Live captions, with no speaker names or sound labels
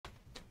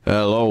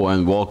Hello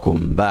and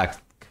welcome back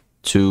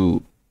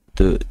to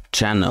the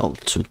channel.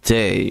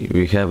 Today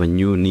we have a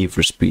new Need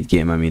for Speed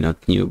game. I mean,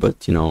 not new,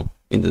 but you know,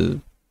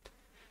 in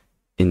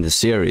the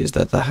series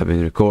that I have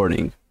been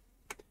recording,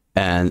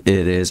 and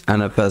it is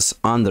NFS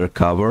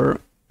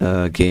Undercover,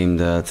 a game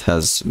that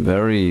has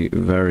very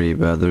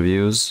bad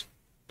reviews.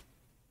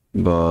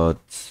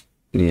 But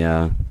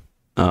yeah,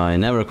 I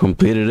never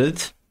completed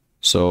it,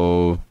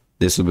 so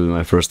this will be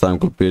my first time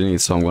completing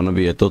it. So I'm gonna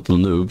be a total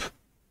noob.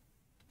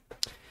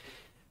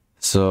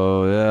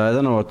 So yeah, I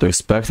don't know what to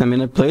expect. I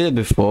mean, I played it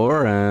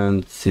before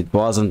and it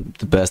wasn't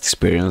the best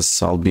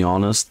experience, I'll be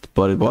honest,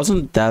 but it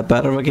wasn't that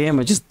bad of a game.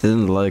 I just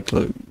didn't like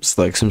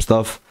some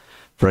stuff.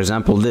 For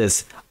example,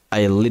 this,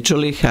 I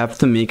literally have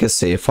to make a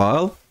save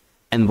file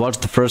and watch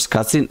the first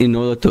cutscene in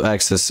order to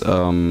access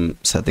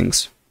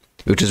settings,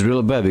 which is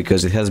real bad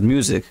because it has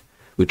music,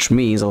 which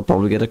means I'll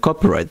probably get a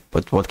copyright.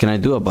 But what can I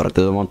do about it?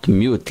 I don't want to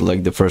mute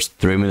like the first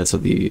 3 minutes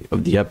of the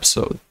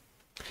episode.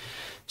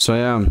 So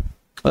yeah.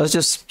 Let's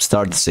just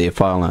start the save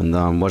file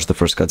and watch the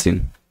first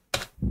cutscene.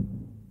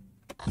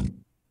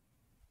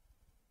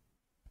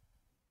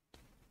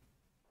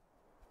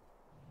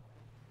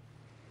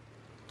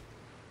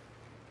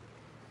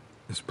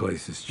 This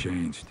place has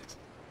changed.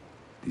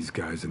 These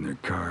guys in their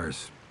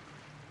cars,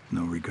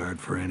 no regard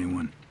for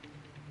anyone.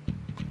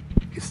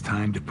 It's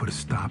time to put a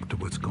stop to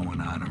what's going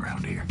on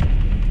around here.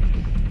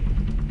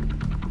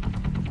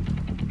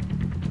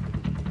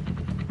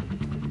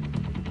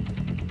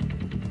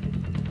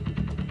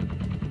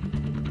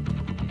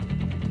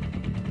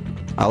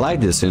 I like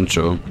this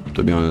intro,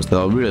 to be honest.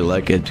 I really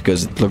like it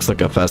because it looks like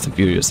a Fast and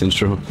Furious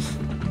intro.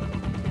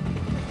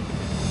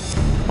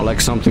 I like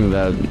something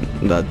that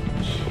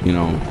you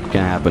know,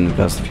 can happen in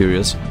Fast and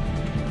Furious.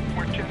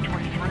 We're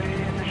 1023,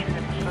 initiating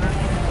the search.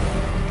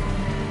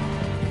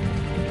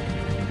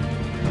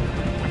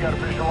 We got a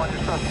visual on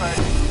your suspect.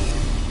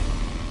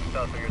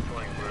 South Figure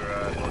Swing,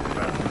 we're going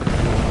fast.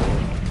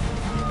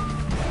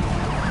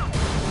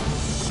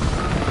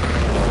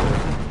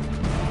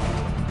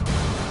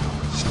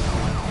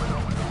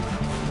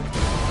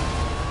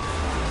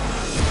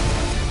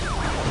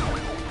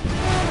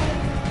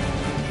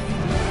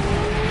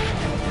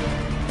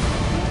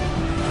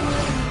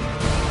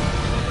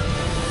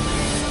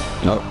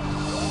 Oh.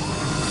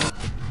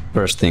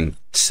 First thing,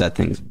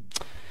 settings.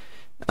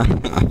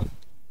 Hell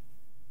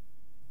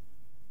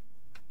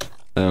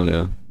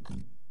yeah.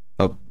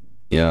 Oh,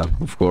 yeah,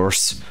 of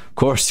course. Of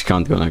course you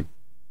can't connect.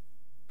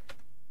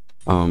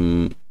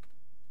 I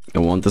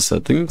want the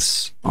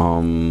settings.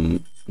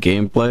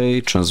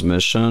 Gameplay,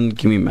 transmission,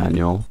 give me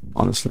manual,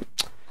 honestly.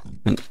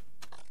 And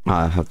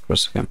I have to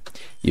press okay.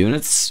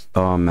 Units,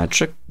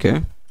 metric,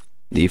 okay.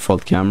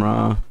 Default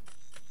camera.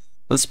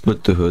 Let's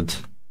put the hood.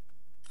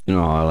 You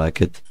know how I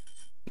like it.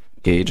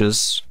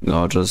 Gauges,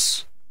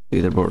 gauges,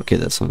 leaderboard. Okay,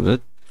 that sounds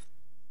good.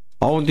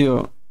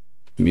 Audio,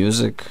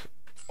 music,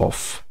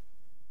 off.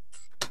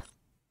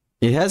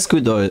 It has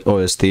good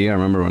OST. I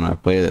remember when I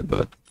played it,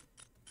 but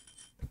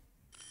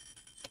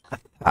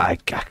I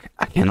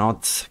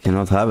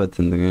cannot have it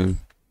in the game.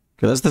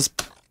 Okay, let's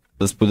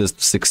put this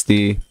to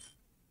 60.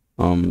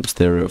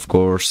 Stereo, of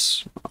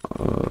course.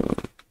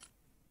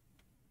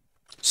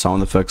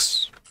 Sound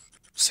effects,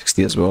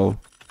 60 as well.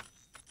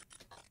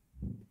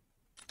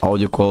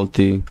 Audio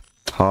quality,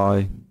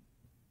 high.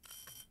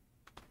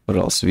 What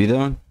else?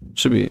 Video?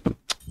 Should be,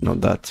 not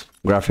that.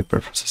 Graphic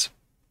preferences.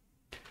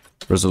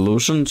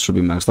 Resolution should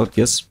be maxed out,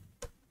 yes.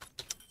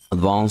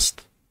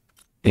 Advanced.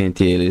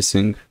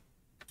 Anti-aliasing,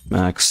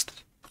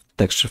 maxed.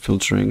 Texture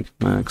filtering,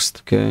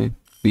 maxed, okay.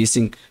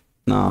 VSync,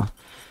 nah.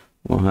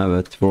 Won't have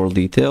it. World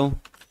detail.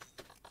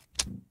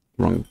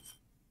 Wrong.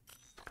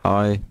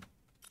 High.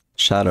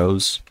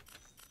 Shadows.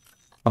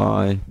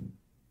 High.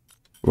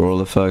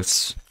 World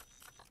effects.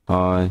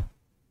 High.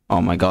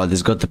 Oh my god,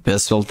 it's got the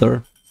PS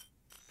filter.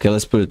 Okay,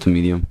 let's put it to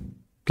medium.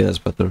 Okay, that's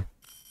better.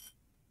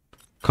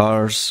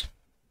 Cars.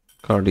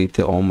 Car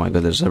detail. Oh my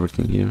god, there's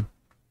everything here.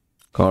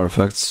 Car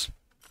effects.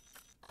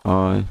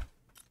 High.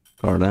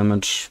 Car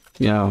damage.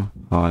 Yeah,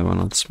 high. Why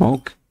not?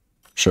 Smoke.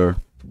 Sure.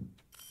 I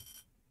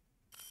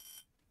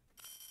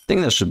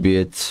think that should be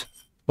it.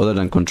 Other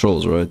than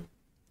controls, right? Let's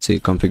see,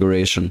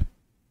 configuration.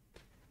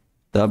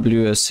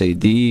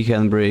 WSAD,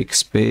 handbrake,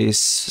 space,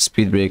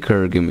 speed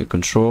breaker, give me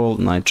control,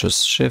 Nitro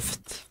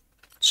shift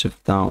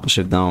down,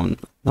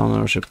 down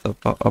arrow, shift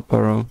up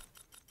arrow.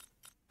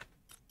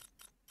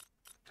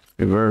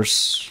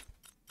 Reverse,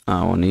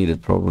 I won't need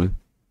it probably.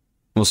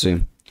 We'll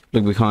see.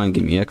 Look behind,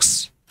 give me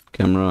X,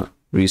 camera,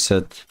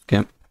 reset,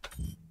 okay.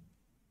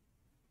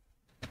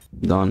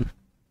 Done.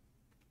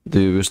 Do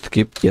you wish to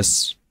keep?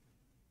 Yes.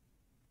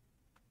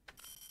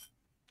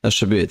 That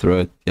should be it,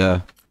 right?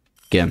 Yeah.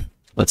 Game.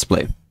 Let's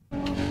play.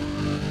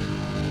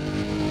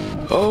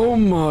 Oh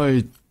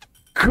my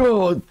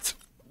god!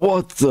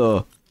 What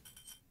the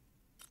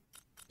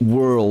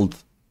world?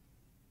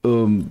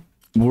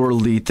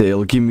 World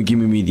detail. Give me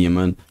medium,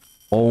 man.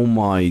 Oh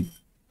my.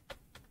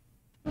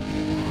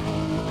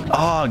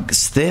 Ah,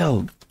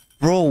 still,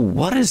 bro.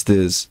 What is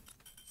this?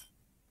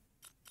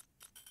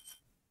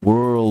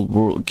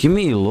 World. Give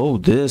me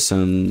load this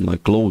and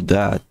like load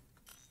that.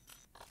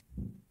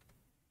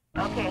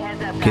 Okay,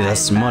 heads up, Okay,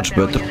 that's much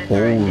better.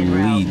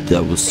 Holy,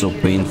 that was so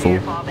painful.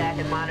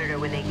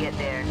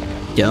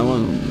 Yeah, I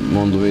don't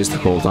want to waste the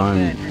whole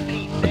time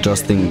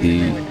adjusting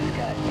the...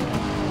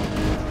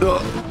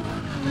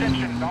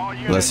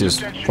 Let's use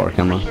far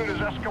camera.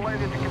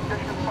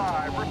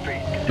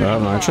 Do I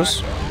have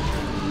nitrous?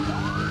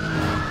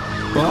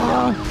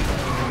 Ah.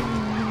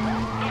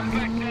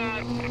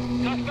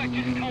 Suspect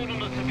just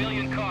totaled a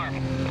civilian car.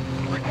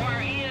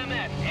 Require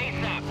EMS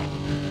ASAP.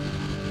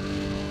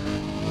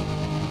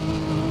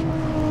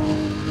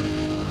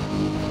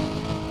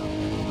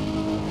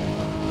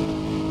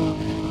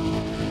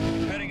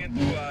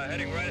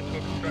 Heading right into a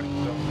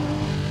construction zone.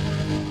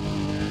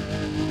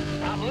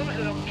 I'm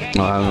losing them. Can't I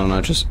have no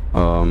nitrous.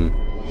 Oh,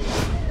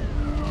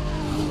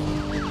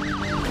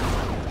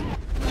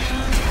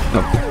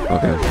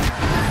 okay.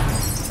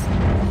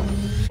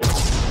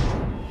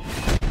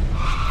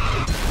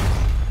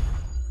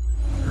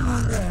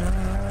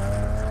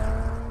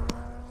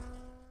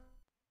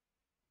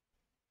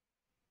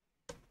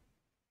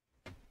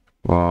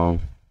 Wow,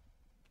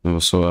 that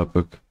was so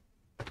epic.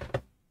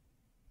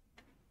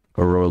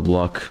 A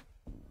roadblock.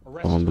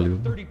 Arrests are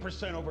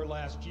 30% over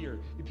last year.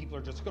 You people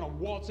are just gonna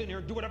waltz in here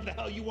and do whatever the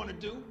hell you want to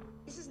do?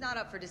 This is not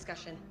up for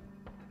discussion.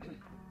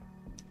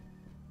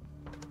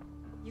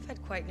 You've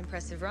had quite an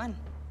impressive run.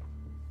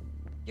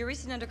 Your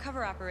recent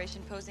undercover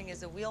operation posing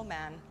as a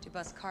wheelman to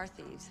bust car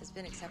thieves has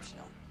been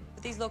exceptional.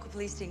 But these local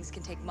police stings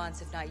can take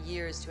months, if not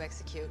years, to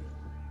execute.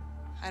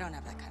 I don't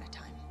have that kind of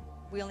time.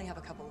 We only have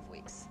a couple of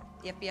weeks.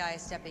 The FBI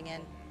is stepping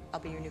in. I'll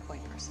be your new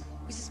point person.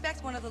 We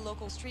suspect one of the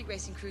local street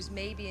racing crews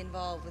may be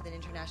involved with an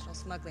international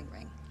smuggling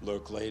ring.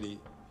 Look, lady,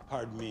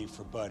 pardon me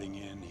for butting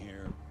in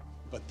here,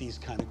 but these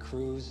kind of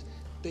crews,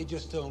 they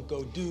just don't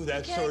go do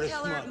that sort of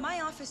Keller, smug.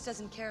 my office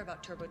doesn't care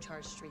about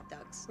turbocharged street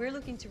thugs. We're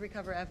looking to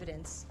recover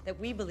evidence that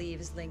we believe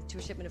is linked to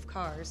a shipment of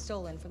cars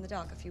stolen from the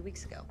dock a few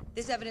weeks ago.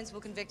 This evidence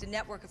will convict a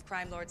network of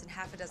crime lords in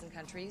half a dozen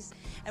countries,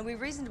 and we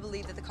have reason to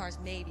believe that the cars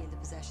may be in the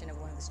possession of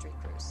one of the street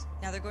crews.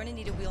 Now, they're going to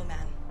need a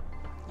wheelman.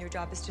 Your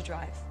job is to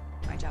drive.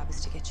 My job is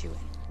to get you in.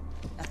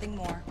 Nothing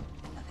more,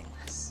 nothing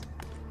less.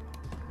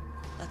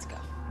 Let's go.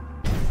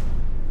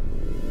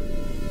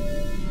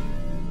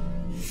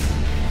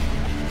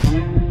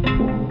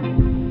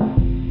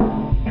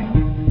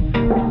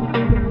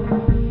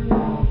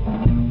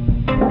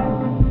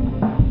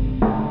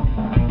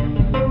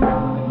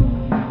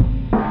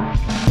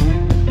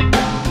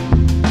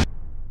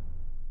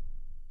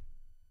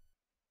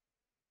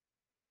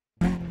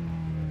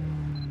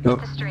 Oh,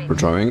 we're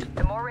driving.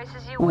 The more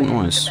races you Oh, win,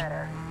 nice. the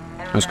better.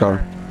 And Nice car.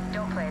 remember,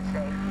 don't play it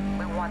safe.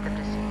 We want them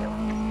to see you.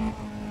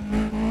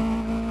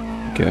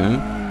 Okay.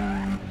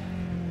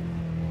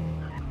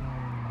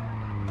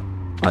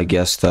 I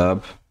guess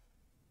tab.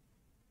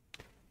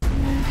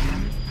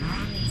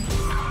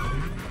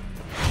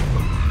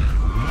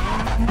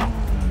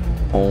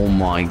 Oh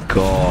my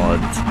god.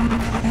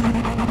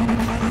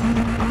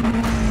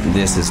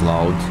 This is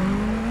loud.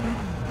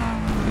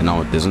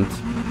 No, it isn't.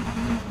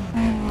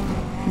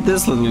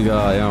 This little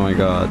guy, oh my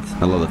god.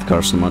 I love that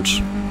car so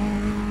much.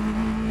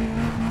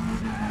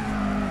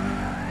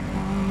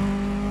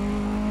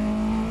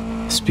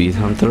 Speed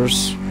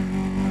hunters?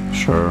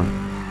 Sure.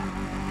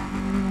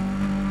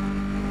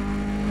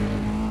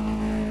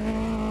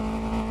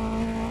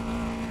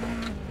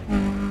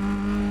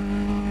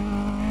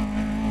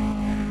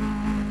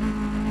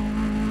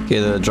 Okay,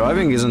 the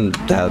driving isn't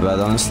that bad,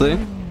 honestly.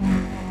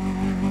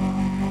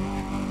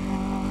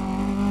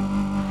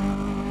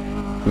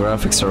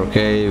 Graphics are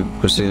okay.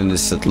 Precision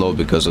is set low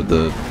because of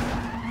the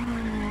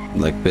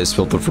like base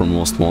filter for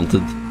Most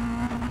Wanted.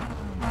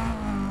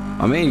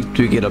 I may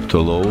tweak it up to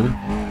low,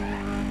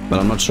 but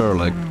I'm not sure.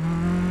 Like,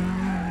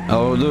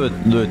 I'll do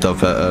it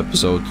off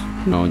episode,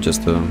 you know,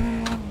 just to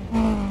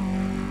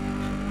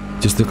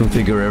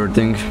configure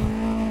everything.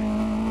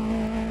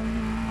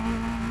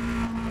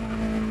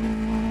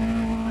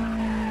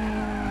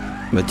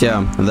 But yeah,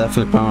 I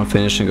definitely plan on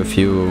finishing a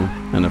few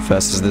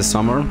NFSs this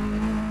summer.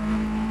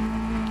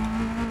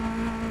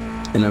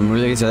 And I'm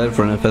really excited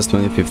for NFS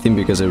 2015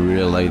 because I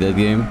really like that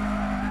game.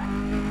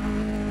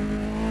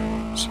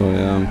 So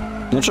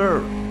yeah, not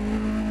sure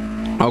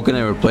how can I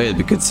ever play it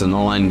because it's an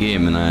online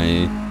game and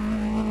I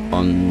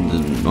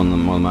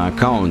on my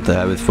account I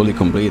have it fully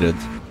completed.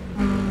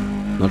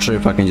 Not sure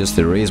if I can just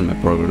erase my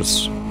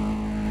progress.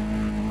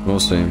 We'll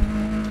see.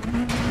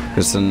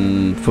 It's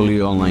a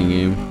fully online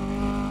game.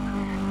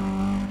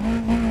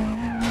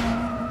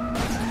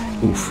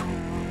 Oof.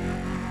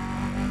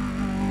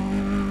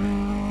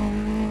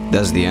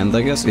 That's the end,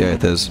 I guess? Yeah,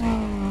 it is.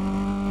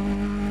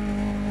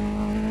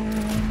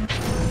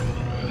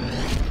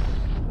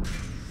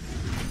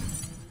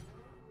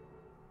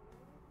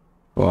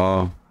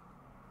 Wow.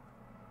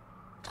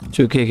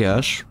 2k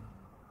cash.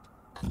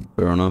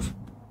 Fair enough.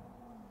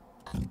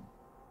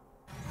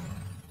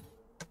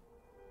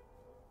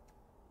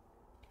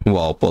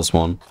 Wow,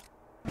 +1.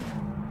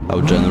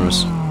 How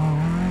generous.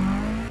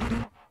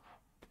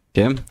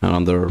 Okay,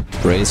 another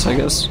race, I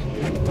guess.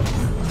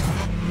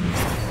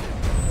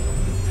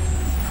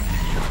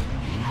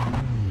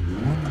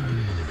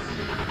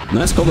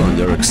 Nice color on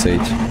the RX-8.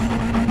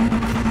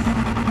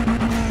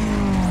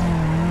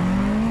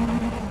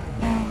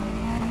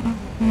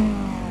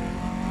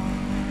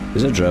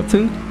 Is it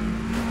drafting?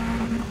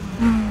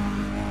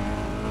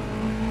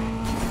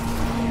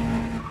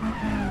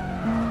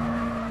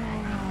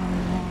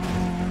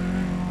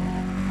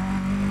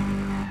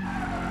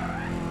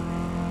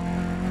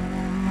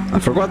 I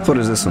forgot what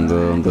is this on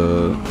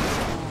the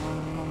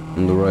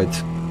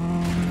right.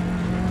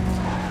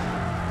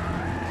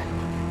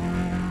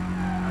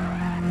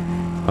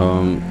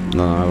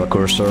 No, I have a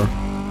cursor.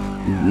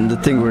 The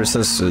thing where it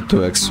says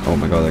 2x. Oh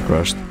my god, I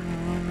crashed.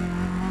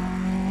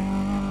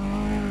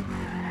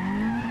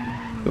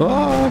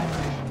 Ah!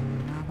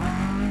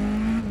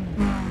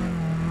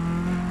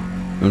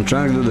 I'm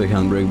trying to do the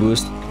handbrake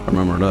boost. I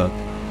remember that.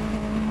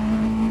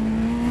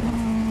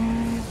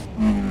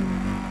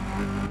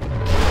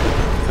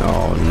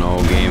 Oh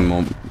no, game.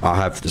 I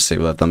have to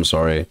save that. I'm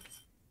sorry.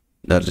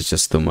 That is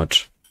just too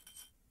much.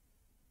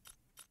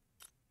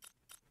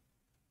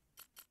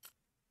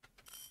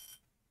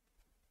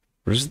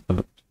 Where's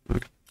the...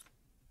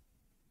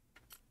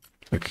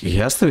 Like, he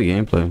has to be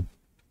gameplay.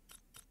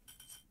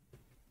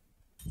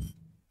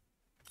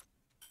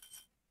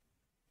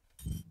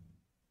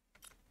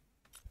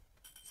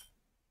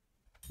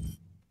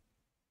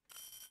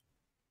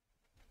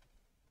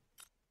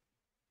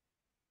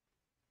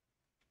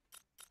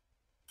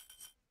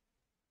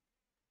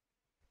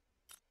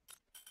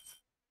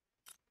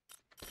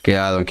 Okay,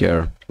 I don't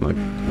care. Like,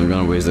 I'm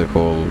gonna waste the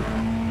whole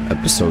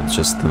episode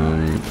just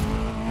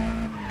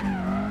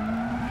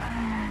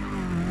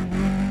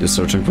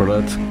searching for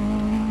that.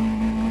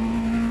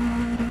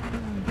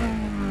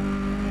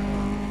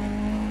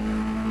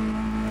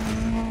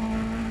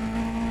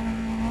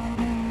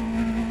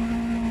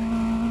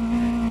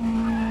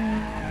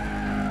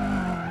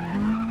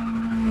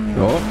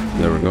 Oh,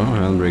 there we go.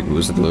 Handbrake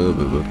boosted a little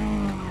bit, but...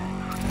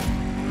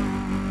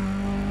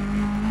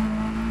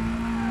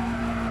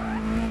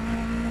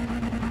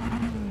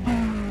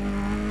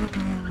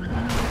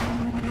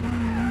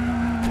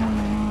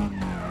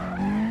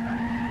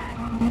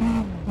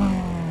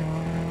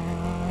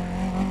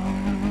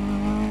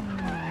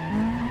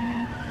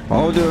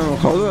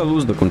 How do I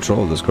lose the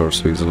control of this car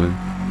so easily?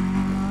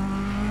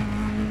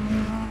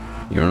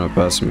 You're not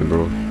passing me,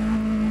 bro.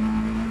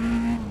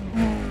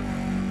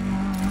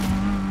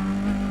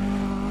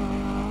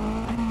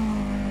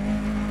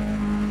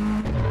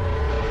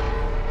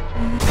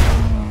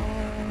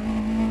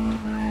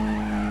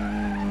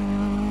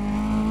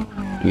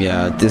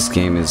 Yeah, this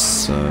game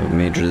is a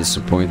major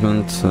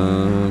disappointment.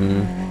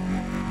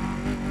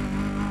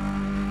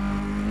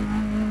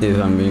 If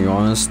I'm being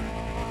honest,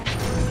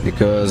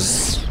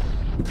 because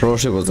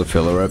Pro-Ship was a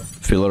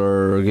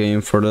filler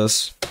game for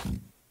this,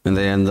 and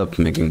they end up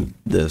making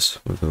this,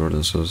 whatever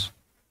this is.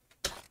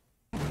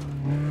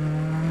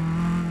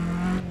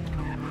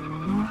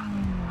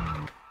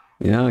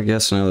 Yeah, I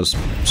guess another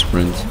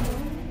sprint.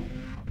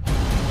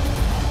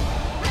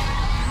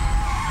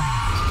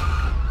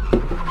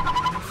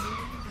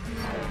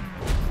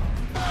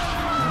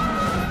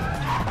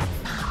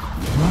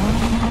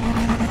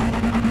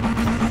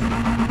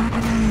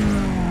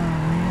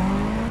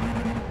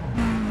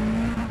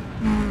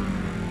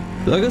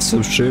 I got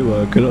some shit,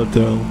 I cannot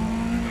tell.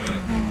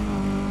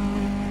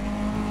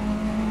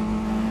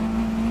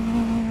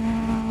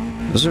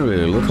 Doesn't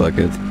really look like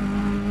it.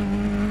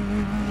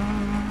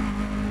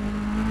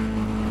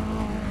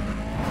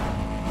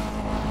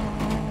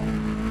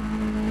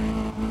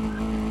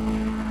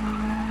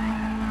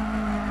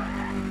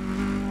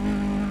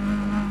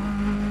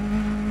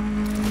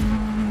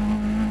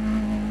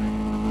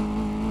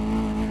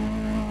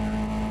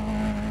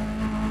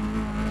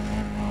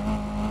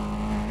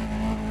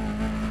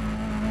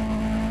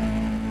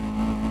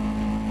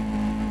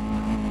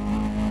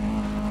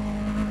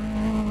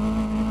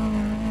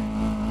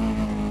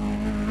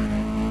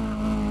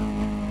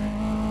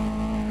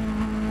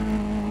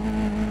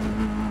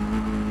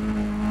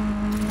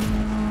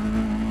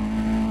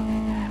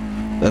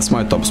 That's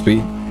my top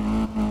speed.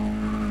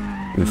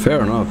 I mean,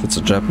 fair enough, it's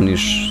a Japanese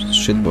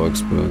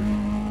shitbox, but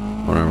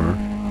whatever.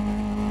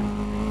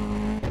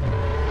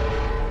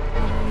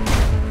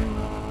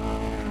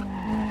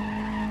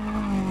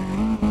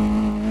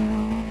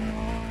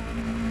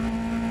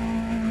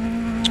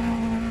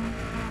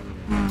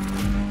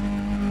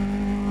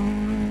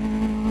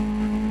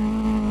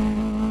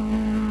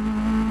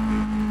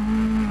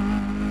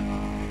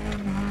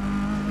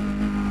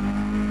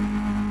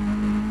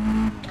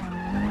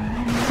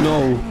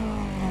 No!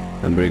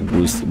 Handbrake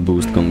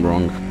boost gone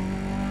wrong.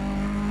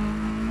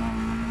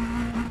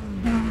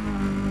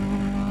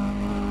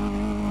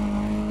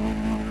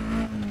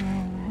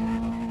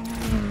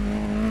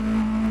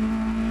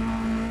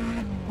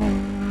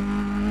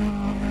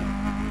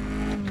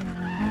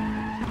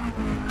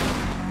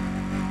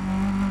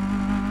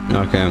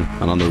 Okay,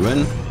 another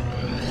win.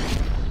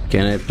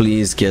 Can I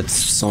please get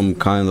some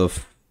kind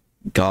of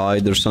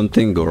guide or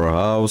something, or a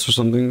house or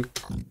something?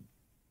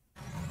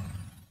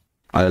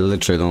 I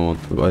literally don't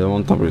want to. I don't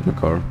want to upgrade my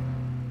car.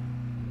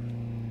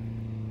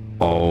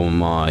 Oh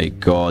my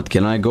god,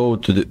 can I go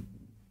to the...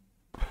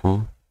 Huh?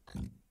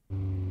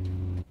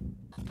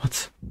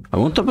 What? I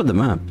won't open the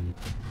map.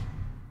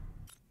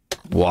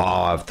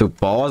 Wow, I have to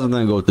pause and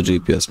then go to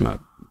GPS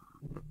map.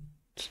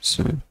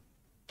 So...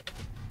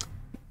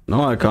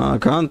 No, I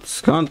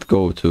can't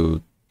go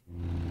to...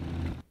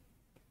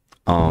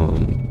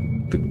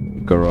 the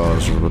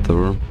garage or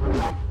whatever.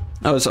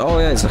 Oh, oh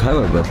yeah, it's a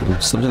highway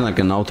battle. Something like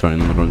an outrun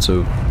in Run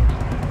 2.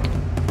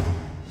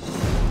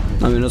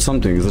 I mean, not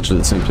something, it's actually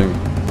the same thing.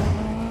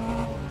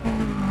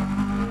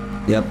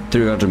 Yep,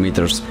 300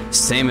 meters.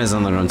 Same as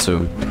on the Run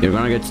 2. You're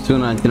gonna get to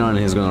 299 and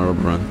he's gonna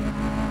rubber run.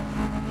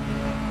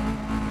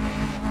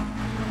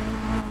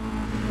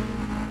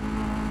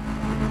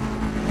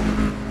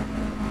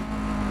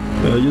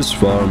 I just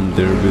farmed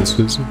their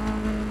business.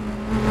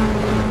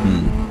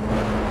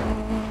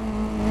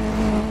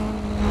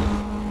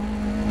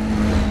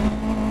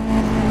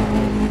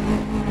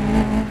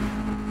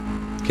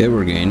 Okay,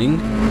 we're gaining.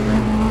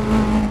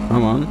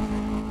 Come on.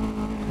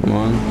 Come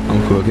on,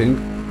 I'm cooking.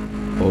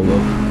 Hold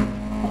up.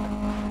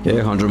 Okay,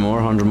 100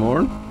 more, 100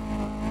 more.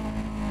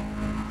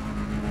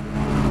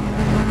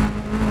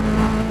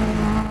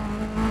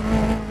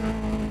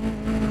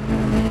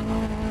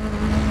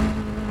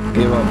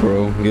 Give up,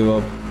 bro. Give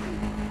up.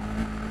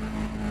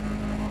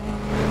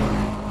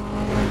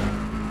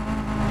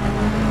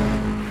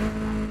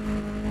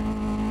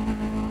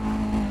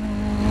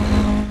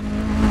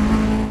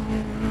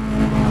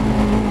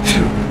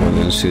 I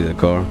didn't see the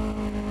car.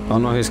 Oh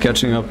no, he's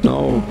catching up.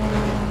 No.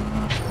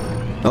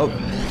 Oh.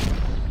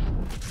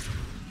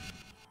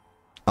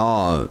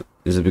 Oh,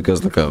 is it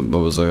because like I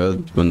was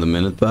ahead when the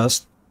minute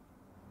passed?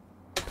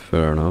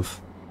 Fair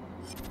enough.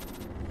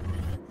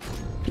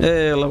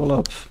 Hey, level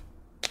up.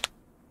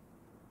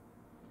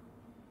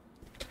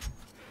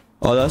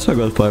 Oh, that's I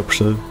got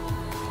 5%.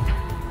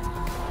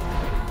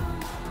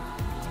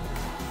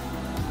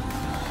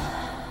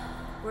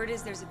 Word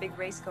is there's a big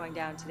race going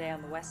down today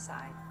on the west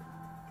side.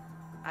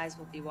 Eyes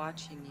will be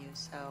watching you,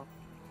 so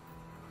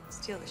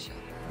steal the show.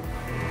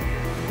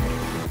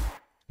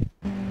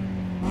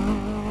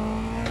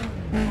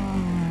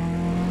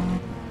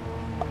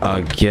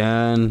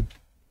 Again.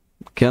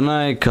 Can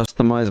I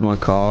customize my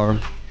car?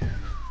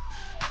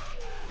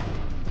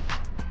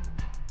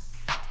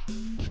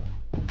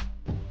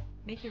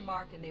 Make your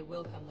mark and they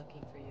will come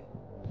looking for you.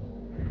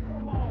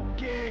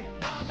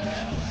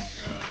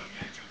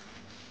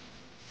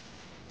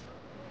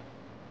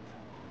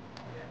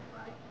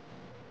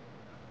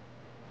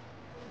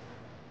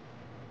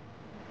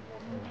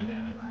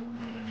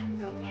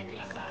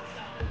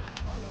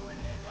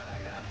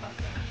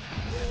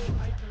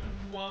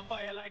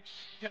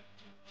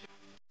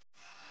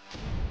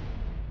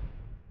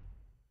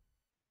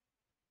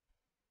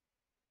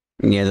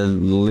 Yeah, that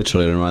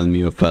literally reminded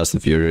me of Fast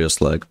and Furious,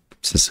 like,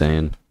 it's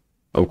insane.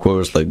 Of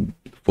course, like,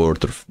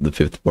 4th or the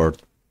 5th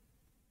part.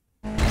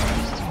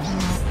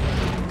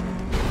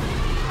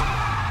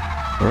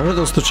 Where are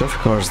those two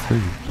traffic cars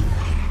thing?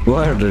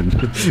 Why are they?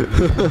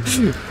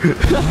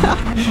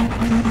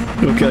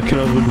 Okay, I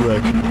cannot look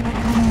back.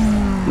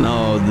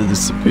 No, they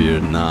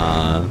disappeared.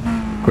 Nah.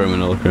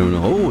 Criminal,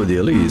 criminal. Oh, the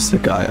Elise, the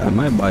guy. I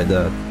might buy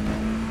that.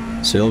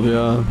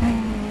 Sylvia.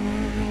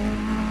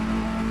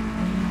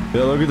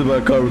 Yeah, look at the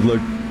back car with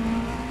like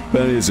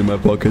pennies in my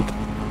pocket.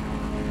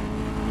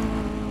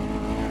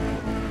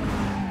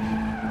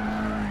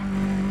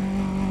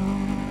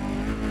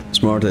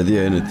 Smart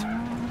idea, innit?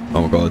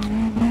 Oh god.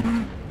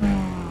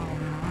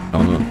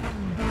 Oh no.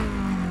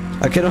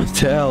 I cannot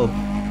tell.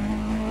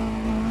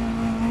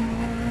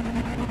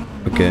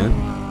 Okay.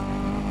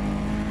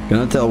 Can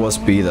I tell what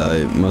speed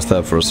I must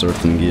have for a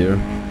certain gear?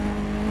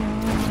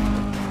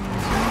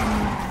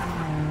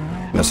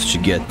 That's what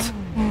you get.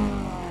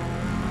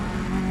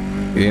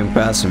 You ain't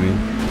passing me.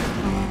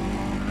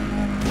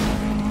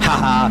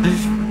 Haha!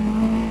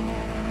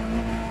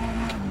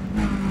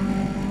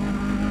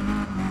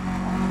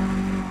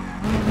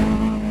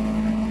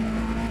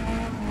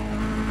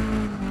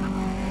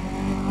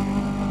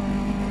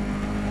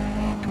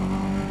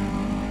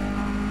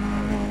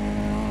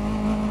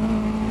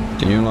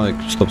 Can you like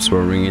stop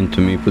swerving into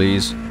me,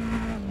 please?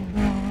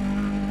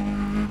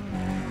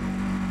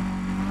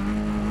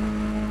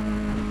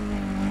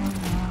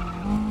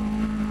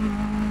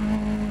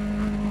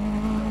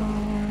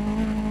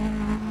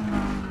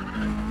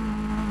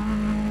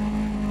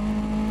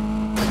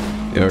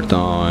 Your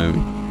time.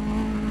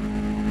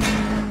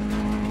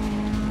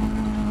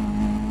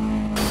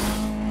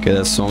 Okay,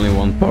 that's only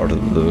one part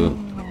of the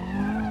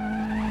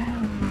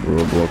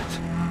roadblock.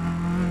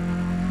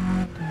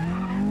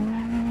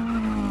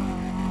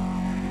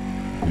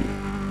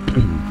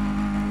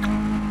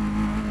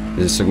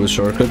 Is this a good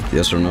shortcut?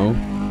 Yes or no?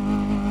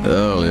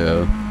 Hell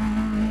yeah.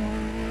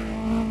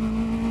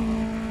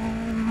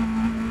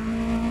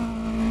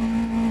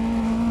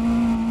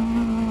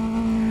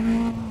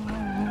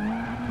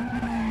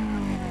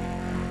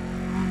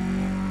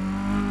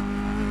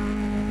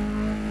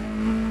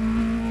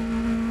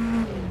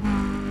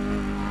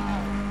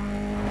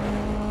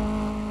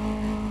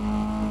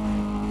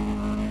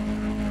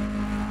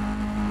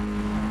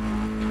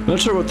 Not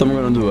sure what I'm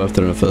gonna do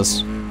after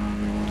FS.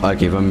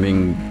 Like, if I'm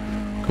being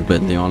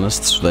completely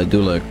honest, should I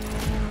do like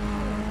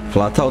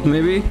flat out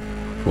maybe?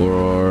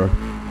 Or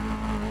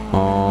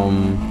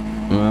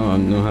well, I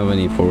don't have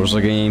any Forza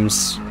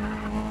games.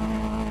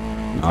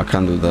 I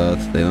can't do that.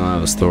 They don't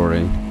have a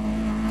story.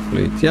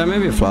 Yeah,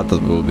 maybe flat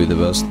out will be the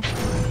best.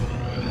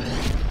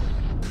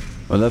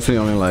 But definitely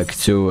only like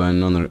 2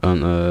 and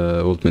on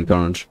Ultimate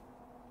Carnage.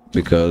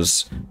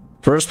 Because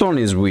first one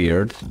is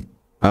weird.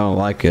 I don't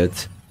like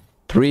it.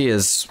 3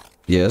 is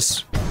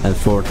yes, and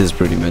 4th is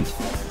pretty mid.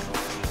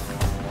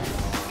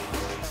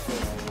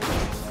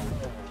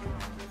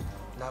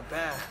 Not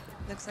bad.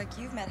 Looks like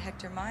you've met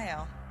Hector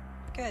Mayo.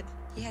 Good.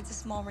 He heads a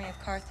small ring of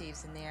car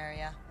thieves in the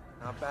area.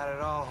 Not bad at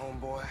all,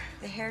 homeboy.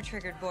 The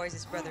hair-triggered boy's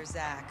his brother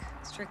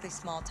Zach. Strictly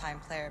small-time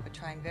player, but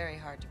trying very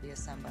hard to be a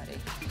somebody.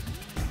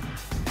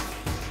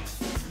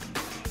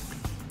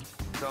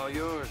 It's all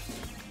yours.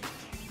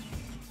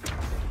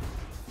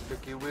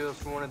 Took your wheels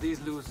for one of these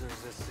losers,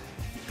 that's it.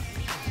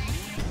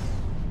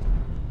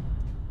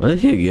 What did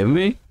he give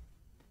me?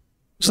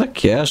 It's like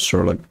cash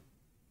or like...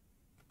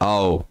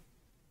 Oh.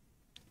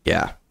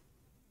 Yeah.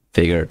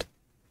 Figured.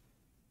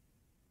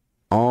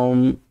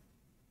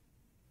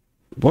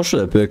 What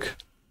should I pick?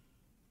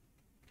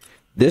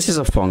 This is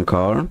a fun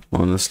car,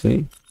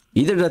 honestly.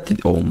 Either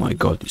that... Oh my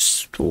god,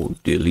 this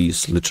the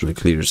Elise literally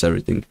clears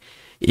everything.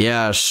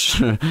 Yeah,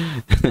 sure.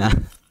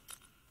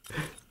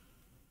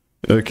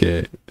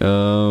 Okay.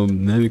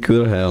 Maybe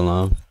cooler, hell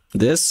no.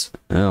 This?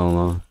 Hell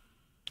no.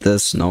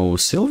 This, no.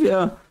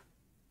 Sylvia?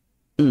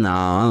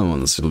 Nah, I don't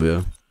want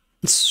Sylvia.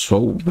 It's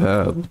so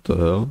bad, what the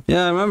hell?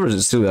 Yeah, I remember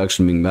Sylvia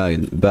actually being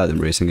bad in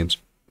racing games.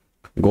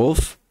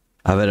 Golf?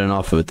 I've had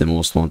enough of it in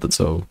Most Wanted,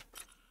 so...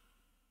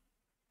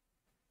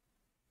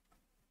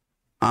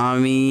 I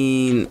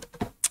mean...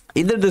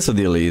 Either this or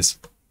the Elise.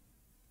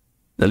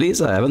 The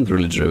Elise, I haven't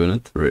really driven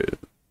it,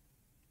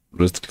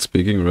 realistically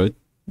speaking, right?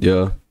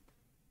 Yeah.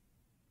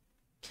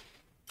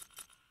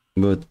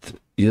 But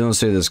you don't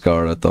see this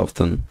car that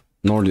often,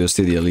 nor do you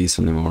see the Elise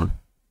anymore.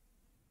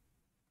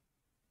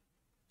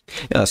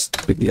 Yes,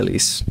 pick the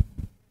Elise.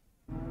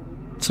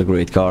 It's a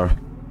great car.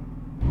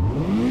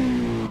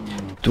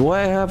 Do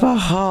I have a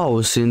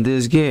house in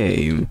this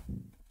game?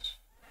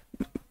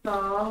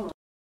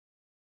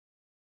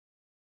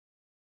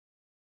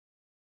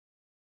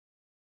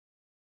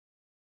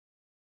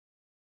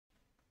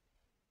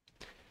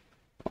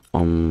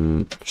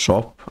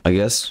 Shop, I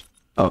guess.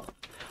 Oh,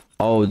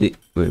 wait,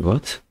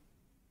 what?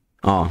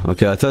 Oh,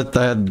 okay, I thought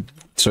I had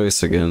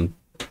choice again.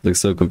 Like,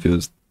 so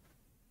confused.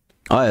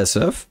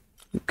 ISF?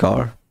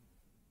 Car.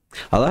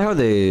 I like how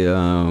they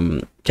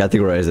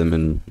categorize them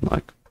in,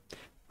 like,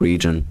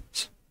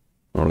 regions.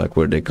 Or, like,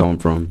 where they come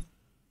from.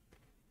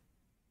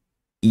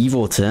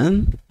 Evo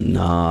 10?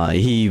 Nah,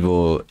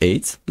 Evo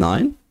 8?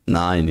 9?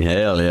 9,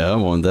 hell yeah, I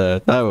want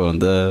that. I want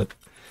that.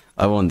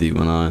 I want the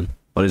Evo 9.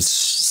 But it's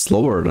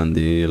slower than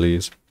the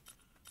Elise.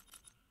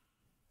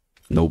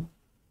 Nope.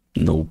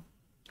 Nope.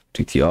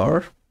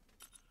 GTR?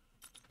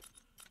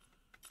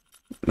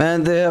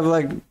 Man, they have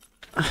like...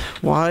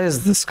 Why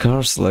is this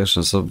car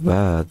selection so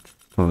bad?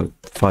 Oh,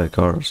 5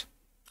 cars.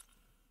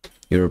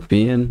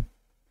 European?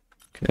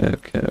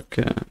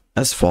 Okay.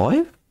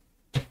 S5?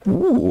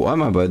 Ooh, I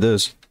might buy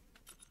this.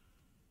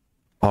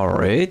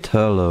 R8,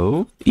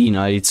 hello.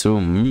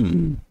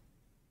 E92,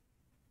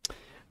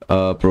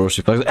 Pro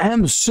Flex.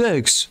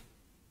 M6!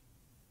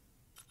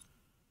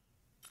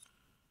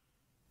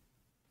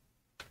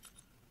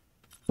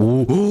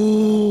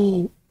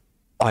 Ooh.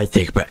 I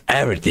take back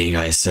everything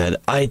I said.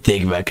 I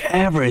take back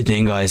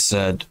everything I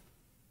said.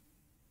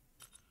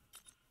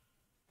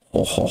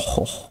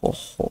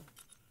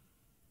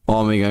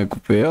 Omega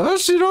Coupe.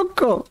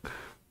 Scirocco.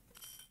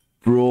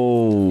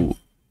 Bro.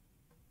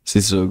 This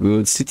is so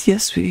good.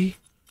 CTSV.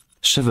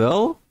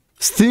 Chevelle.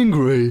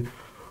 Stingray.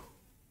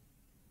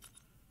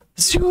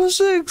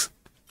 06.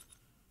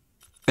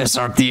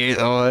 SRT8.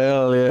 Oh,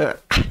 hell yeah.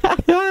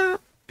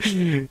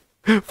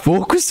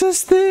 Focus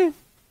SD.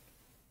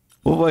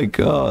 Oh my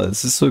god,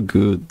 this is so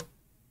good.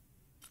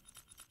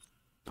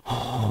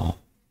 Oh,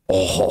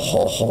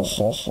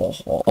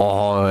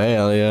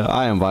 hell yeah,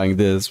 I am buying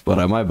this, but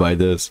I might buy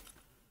this.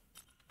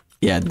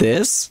 Yeah,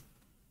 this?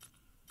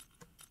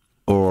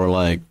 Or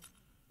like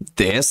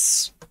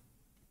this?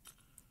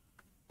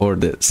 Or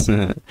this?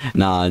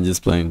 Nah, I'm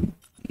just playing.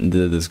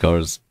 This car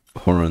is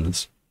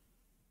horrendous.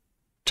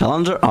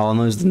 Challenger? Oh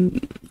no, it's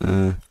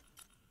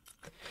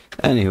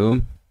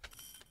anywho.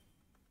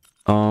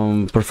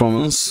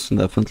 Performance,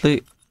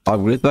 definitely.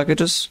 Upgrade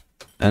packages.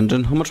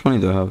 Engine, how much money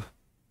do I have?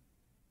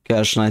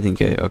 Cash,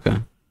 19k, okay.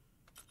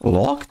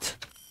 Locked?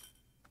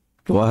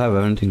 Do I have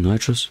anything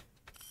nitrous?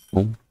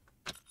 Oh.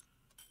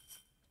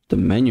 The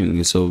menuing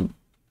is so,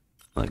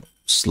 like,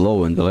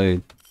 slow and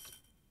delayed.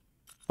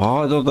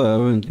 Oh, I don't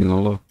have anything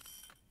unlocked.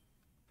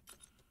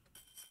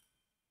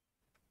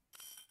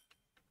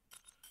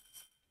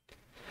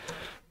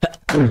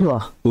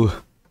 Ooh.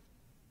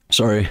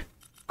 Sorry.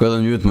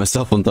 Gotta mute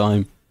myself on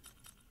time.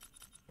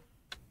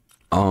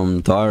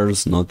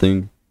 Tires,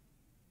 nothing.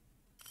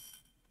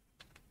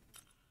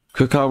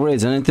 Quick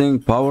upgrades, anything?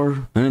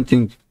 Power?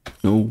 Anything?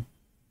 No.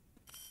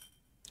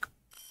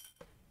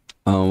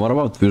 What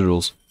about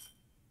visuals?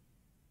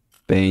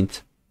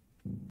 Paint.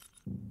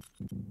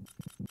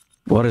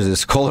 What is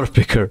this? Color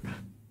picker?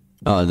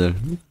 Ah, there.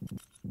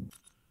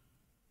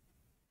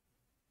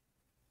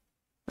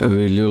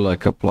 Will you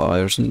like apply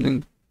or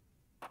something?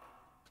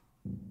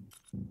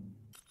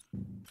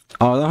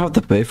 Oh, I don't have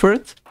to pay for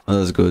it? Oh,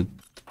 that's good.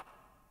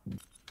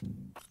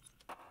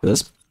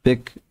 Let's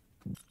pick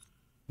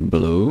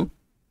blue.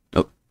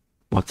 Oh,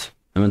 what?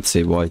 I meant to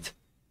say white.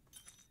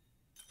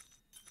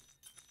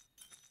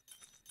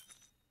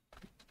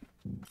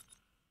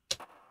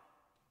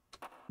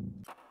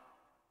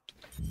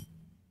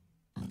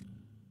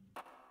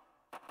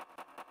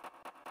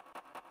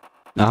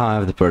 Ah, I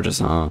have the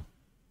purchase.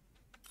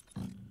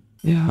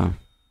 Yeah.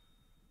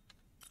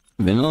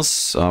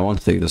 Vinyls? I want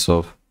to take this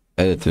off.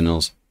 Edit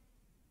vinyls.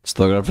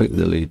 Stock graphic,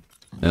 delete.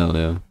 Hell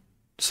yeah.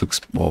 This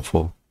looks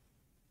awful.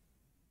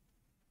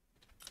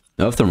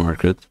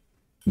 Aftermarket.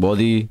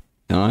 Body.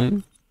 Can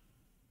I?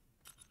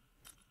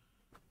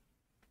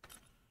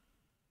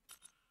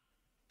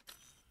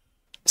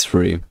 It's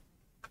free.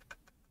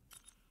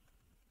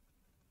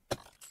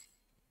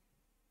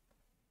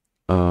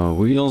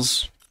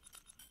 Wheels.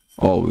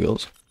 All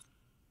wheels.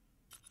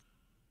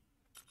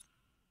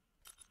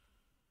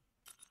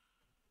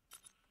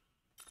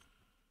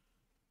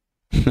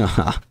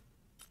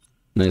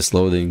 Nice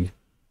loading.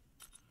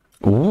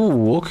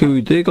 Ooh,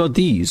 okay, they got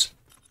these.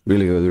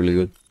 Really good, really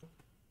good.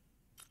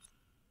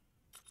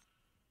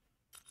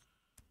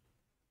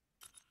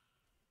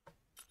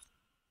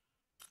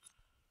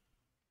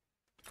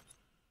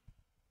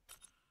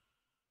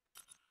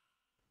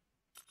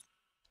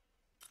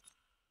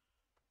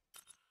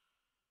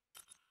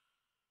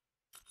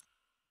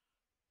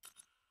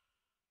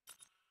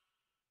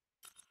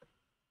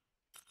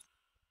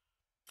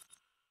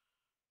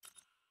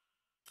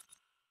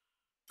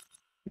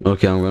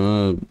 Okay, I'm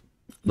gonna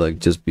like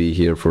just be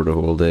here for the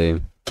whole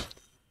day.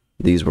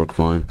 These work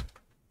fine.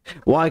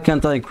 Why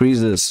can't I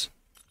increase this?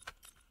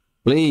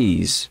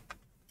 Please.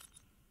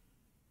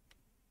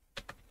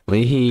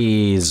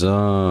 Please,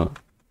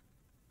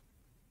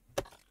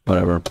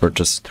 whatever,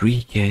 purchase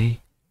 3K.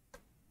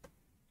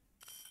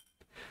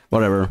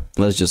 Whatever,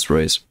 let's just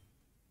race.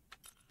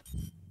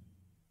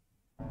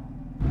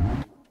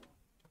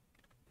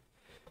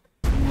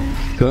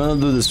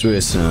 Gonna do this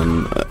race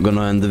and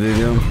gonna end the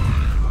video.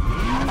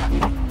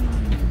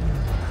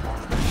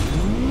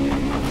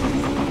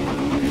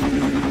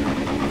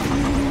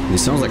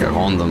 This sounds like a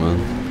Honda, man.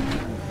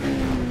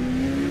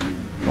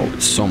 Oh,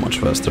 it's so much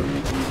faster.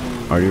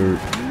 Are you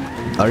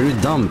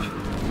dumb?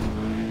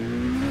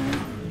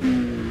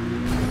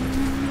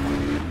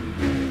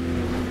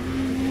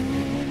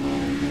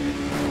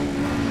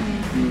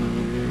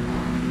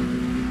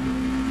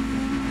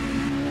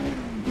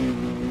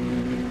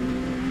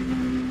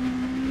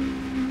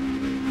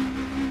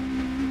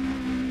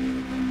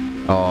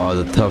 Oh,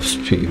 the top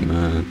speed,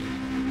 man.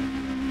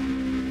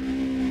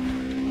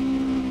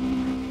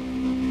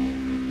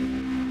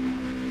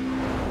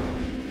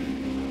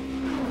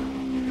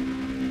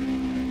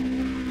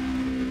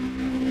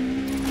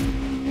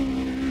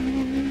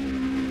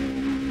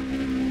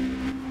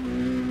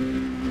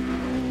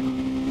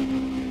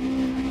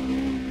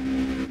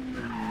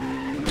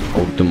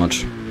 Oh, too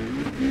much.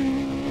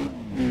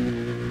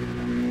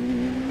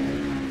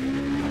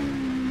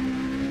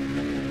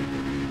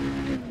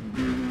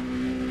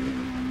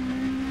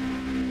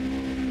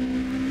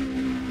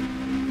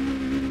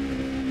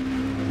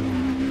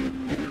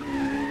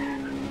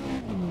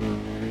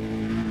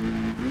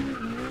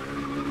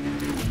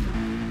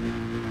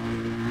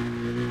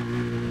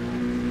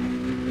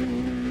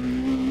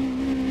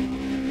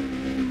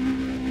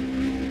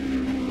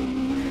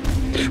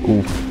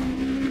 Ooh.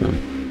 Okay.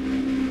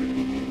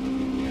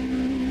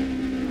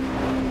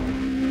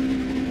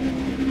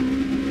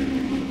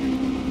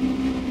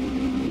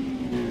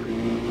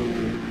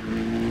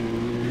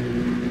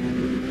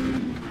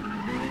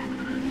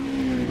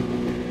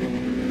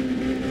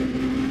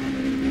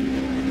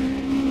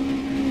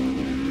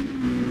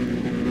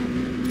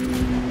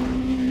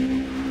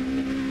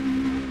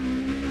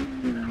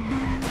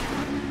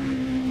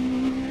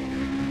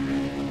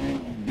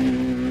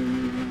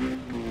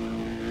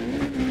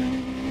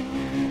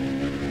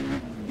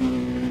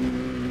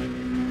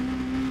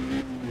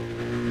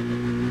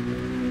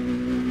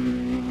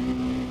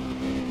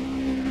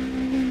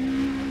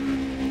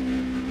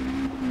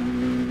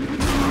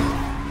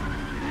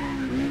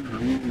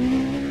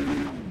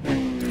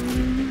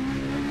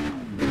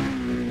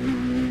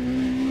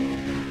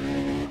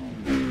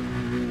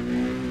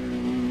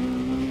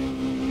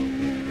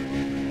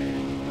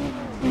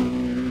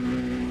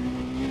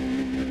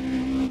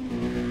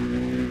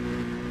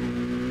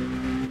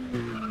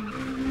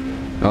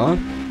 Oh,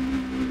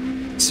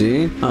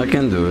 see, I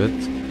can do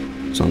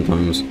it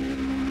sometimes.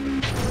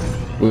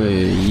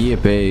 Wait,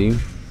 yippee.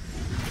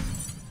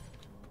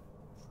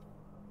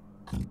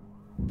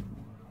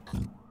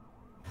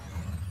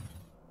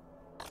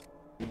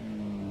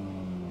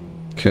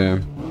 Okay.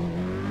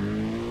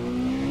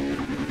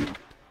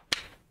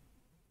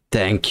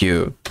 Thank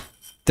you.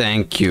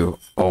 Thank you.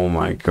 Oh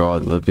my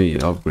god, let me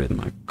upgrade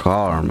my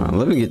car, man.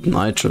 Let me get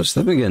nitrous.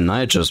 Let me get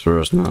nitrous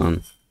first,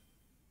 man.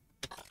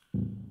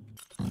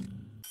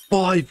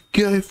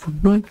 5k for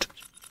nitrous.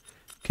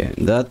 Okay,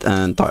 that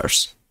and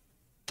tires.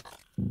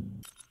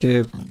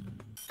 Okay,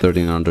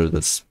 1300,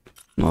 that's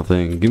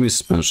nothing. Give me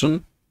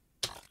suspension.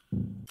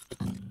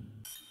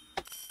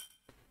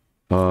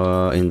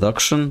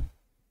 Induction.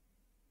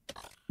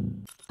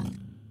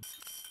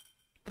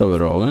 So we're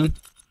rolling.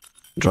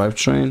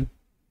 Drivetrain.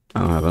 I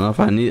don't have enough.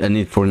 I need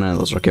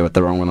 $49. Okay,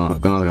 whatever. I'm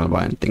not gonna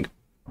buy anything.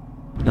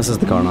 This is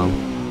the car now.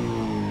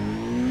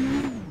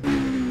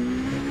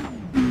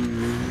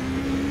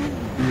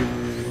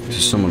 This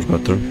is so much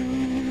better.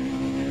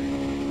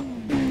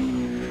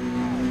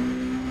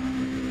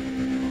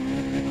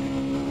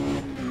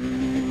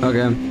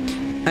 Okay.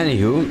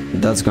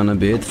 Anywho, that's gonna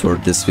be it for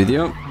this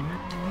video.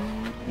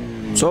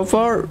 So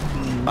far,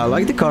 I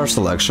like the car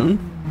selection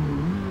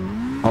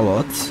a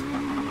lot.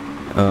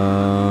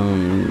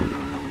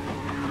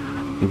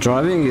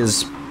 Driving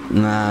is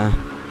not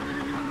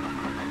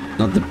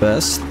the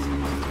best,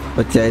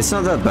 but yeah, it's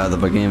not that bad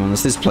of a game.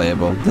 Honestly, it's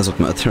playable. That's what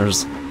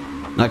matters.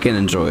 I can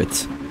enjoy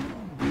it.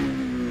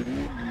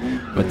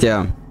 But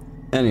yeah,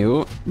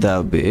 anywho,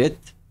 that'll be it.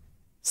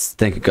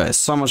 Thank you guys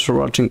so much for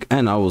watching,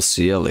 and I will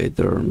see you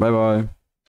later. Bye bye.